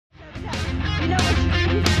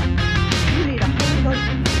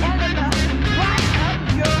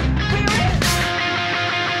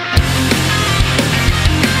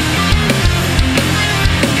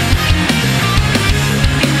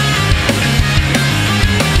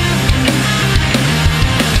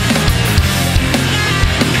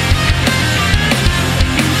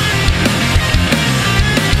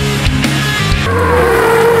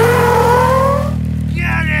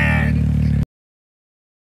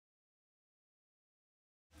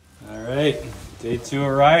All right, day 2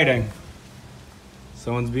 of riding.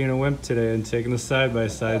 Someone's being a wimp today and taking the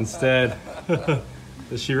side-by-side instead.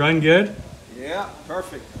 Does she run good? Yeah,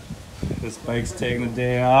 perfect. This bike's taking the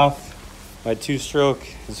day off. My 2-stroke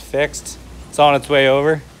is fixed. It's on its way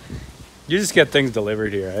over. You just get things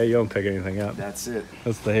delivered here, eh? You don't pick anything up. That's it.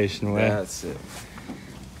 That's the Haitian way. That's it.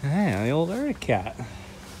 Hey, the old Cat.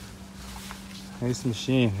 Nice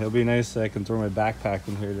machine. It'll be nice that I can throw my backpack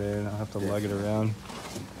in here today and I'll have to lug it around.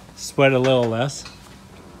 Sweat a little less.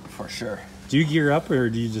 For sure. Do you gear up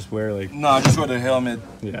or do you just wear like... No, I just wear the helmet,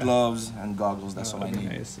 gloves, and goggles. That's all I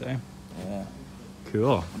need. Nice, eh? Yeah.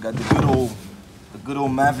 Cool. I got the good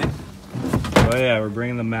old Mavic. Oh yeah, we're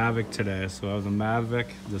bringing the Mavic today. So I have the Mavic,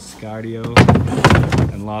 the Skydio,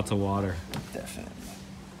 and lots of water. Definitely.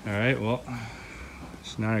 All right, well,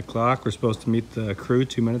 it's 9 o'clock. We're supposed to meet the crew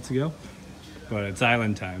 2 minutes ago. But it's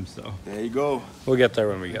island time, so... There you go. We'll get there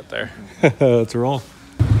when we get there. Let's roll.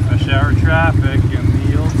 Rush hour traffic and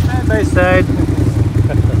the old side-by-side. Beautiful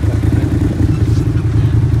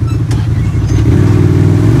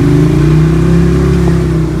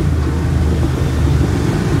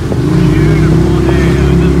day.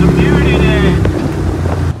 This is a beauty day.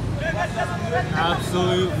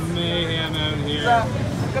 Absolute mayhem out here.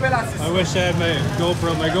 I wish I had my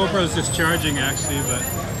GoPro. My GoPro's just charging, actually, but...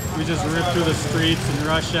 We just ripped through the streets in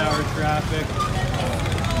rush hour traffic.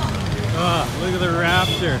 Oh, look at the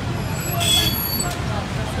Raptor.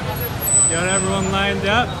 Got everyone lined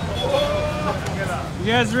up. You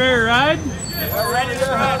guys ready to ride? We're ready to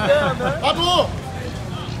ride down, man.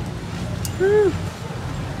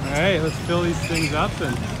 All right, let's fill these things up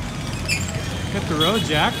and hit the road,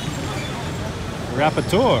 Jack.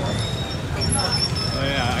 Raptor. Oh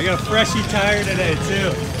yeah, I got a freshy tire today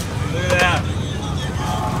too. Look at that.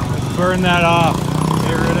 Burn that off.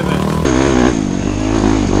 Get rid of it.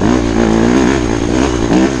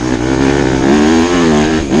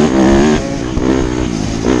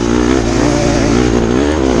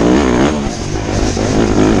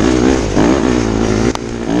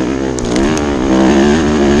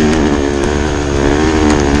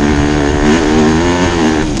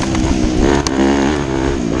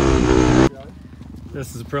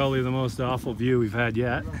 This is probably the most awful view we've had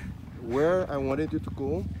yet. Where I wanted you to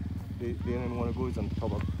go, they didn't want to go, is on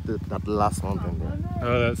top of that last mountain there.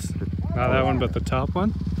 Oh, that's not that one, but the top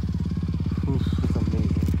one? Oof. It's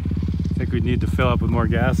amazing. I think we need to fill up with more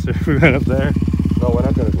gas if we went up there. No, we're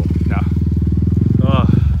not going to go. No. Oh,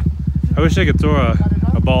 I wish I could throw a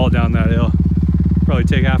ball down that hill. Probably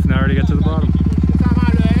take half an hour to get to the bottom.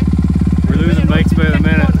 We're losing bikes by the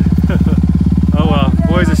minute. Oh well,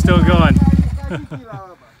 boys are still going.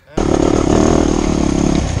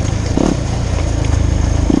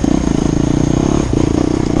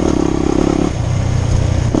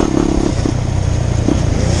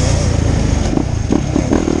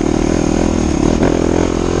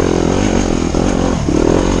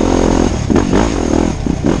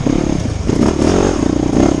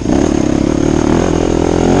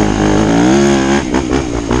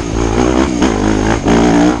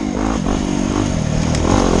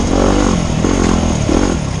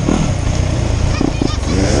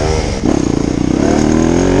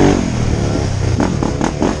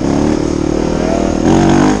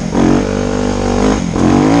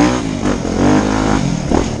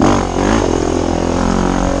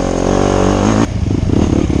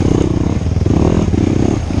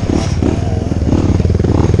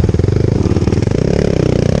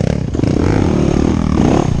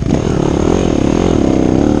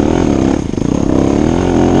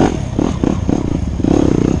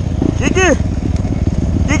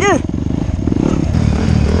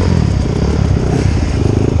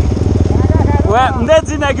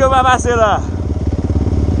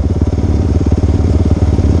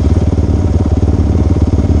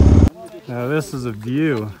 Now this is a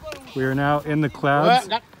view. We are now in the clouds.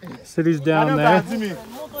 City's down there.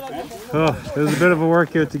 Oh, it was a bit of a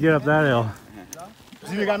workout to get up that hill.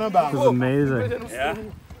 This is amazing.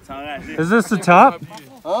 Is this the top?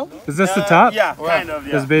 Is this the top? Yeah, kind of,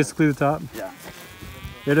 yeah. This is basically the top? Yeah.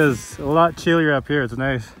 It is a lot chillier up here. It's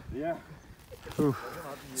nice. Yeah. Oof.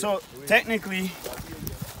 So technically,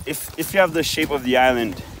 if you have the shape of the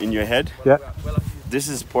island in your head, yeah. This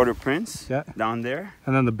is Port-au-Prince, yeah, down there.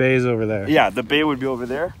 And then the bay's over there. Yeah, the bay would be over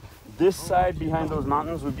there. This side behind those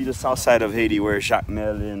mountains would be the south side of Haiti, where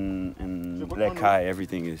Jacmel and Lekai,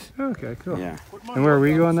 everything is. Okay, cool. Yeah. And where are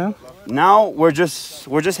we going now? Now we're just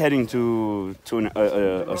heading to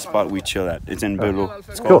a spot we chill at. It's in Belot.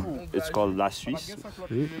 It's called La Suisse.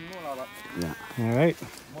 Sweet. Yeah. All right.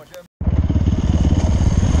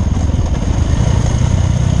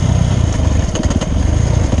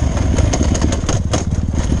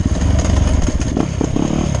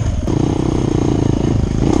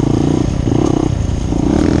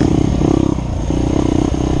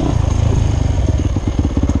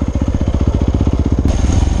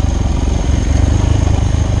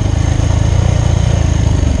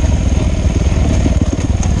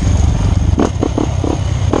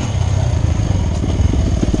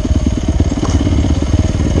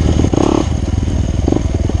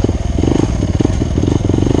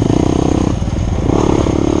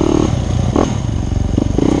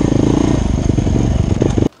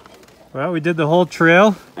 we did the whole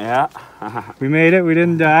trail. Yeah. We made it. We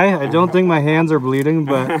didn't die. I don't think my hands are bleeding,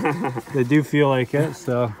 but they do feel like it.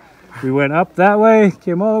 So we went up that way,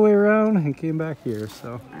 came all the way around, and came back here.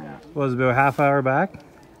 So it was about a half hour back.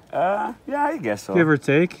 Yeah, I guess so. Give or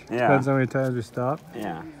take. Yeah. Depends how many times we stop.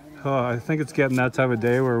 Yeah. Oh, I think it's getting that time of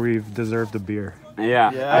day where we've deserved a beer.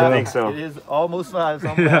 Yeah, I think so. It is almost 5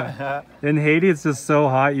 Yeah. In Haiti, it's just so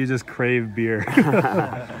hot, you just crave beer.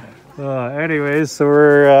 Anyways, so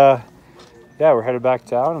we're headed back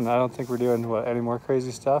down, and I don't think we're doing any more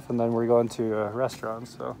crazy stuff, and then we're going to a restaurant,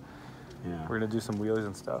 so we're gonna do some wheelies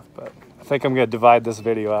and stuff. But I think I'm gonna divide this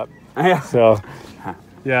video up. So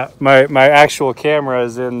yeah, my actual camera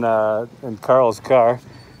is in Carl's car,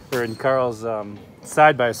 or in Carl's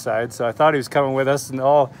side by side, so I thought he was coming with us, and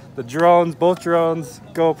all the drones, both drones,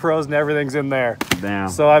 GoPros, and everything's in there. Damn.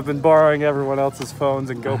 So I've been borrowing everyone else's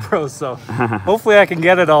phones and GoPros, so hopefully I can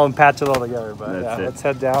get it all and patch it all together. But let's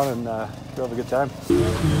head down and go have a good time.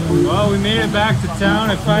 Well, we made it back to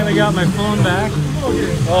town. I finally got my phone back.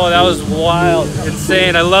 Oh, that was wild,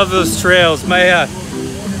 insane. I love those trails.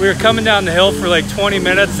 We were coming down the hill for like 20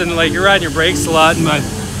 minutes, and like you're riding your brakes a lot, and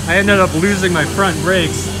I ended up losing my front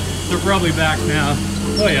brakes. They're probably back now.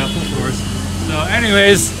 Oh yeah, of course. So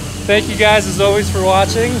anyways, thank you guys as always for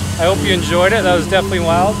watching. I hope you enjoyed it. That was definitely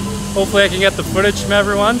wild. Hopefully I can get the footage from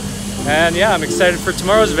everyone. And yeah, I'm excited for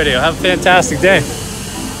tomorrow's video. Have a fantastic day.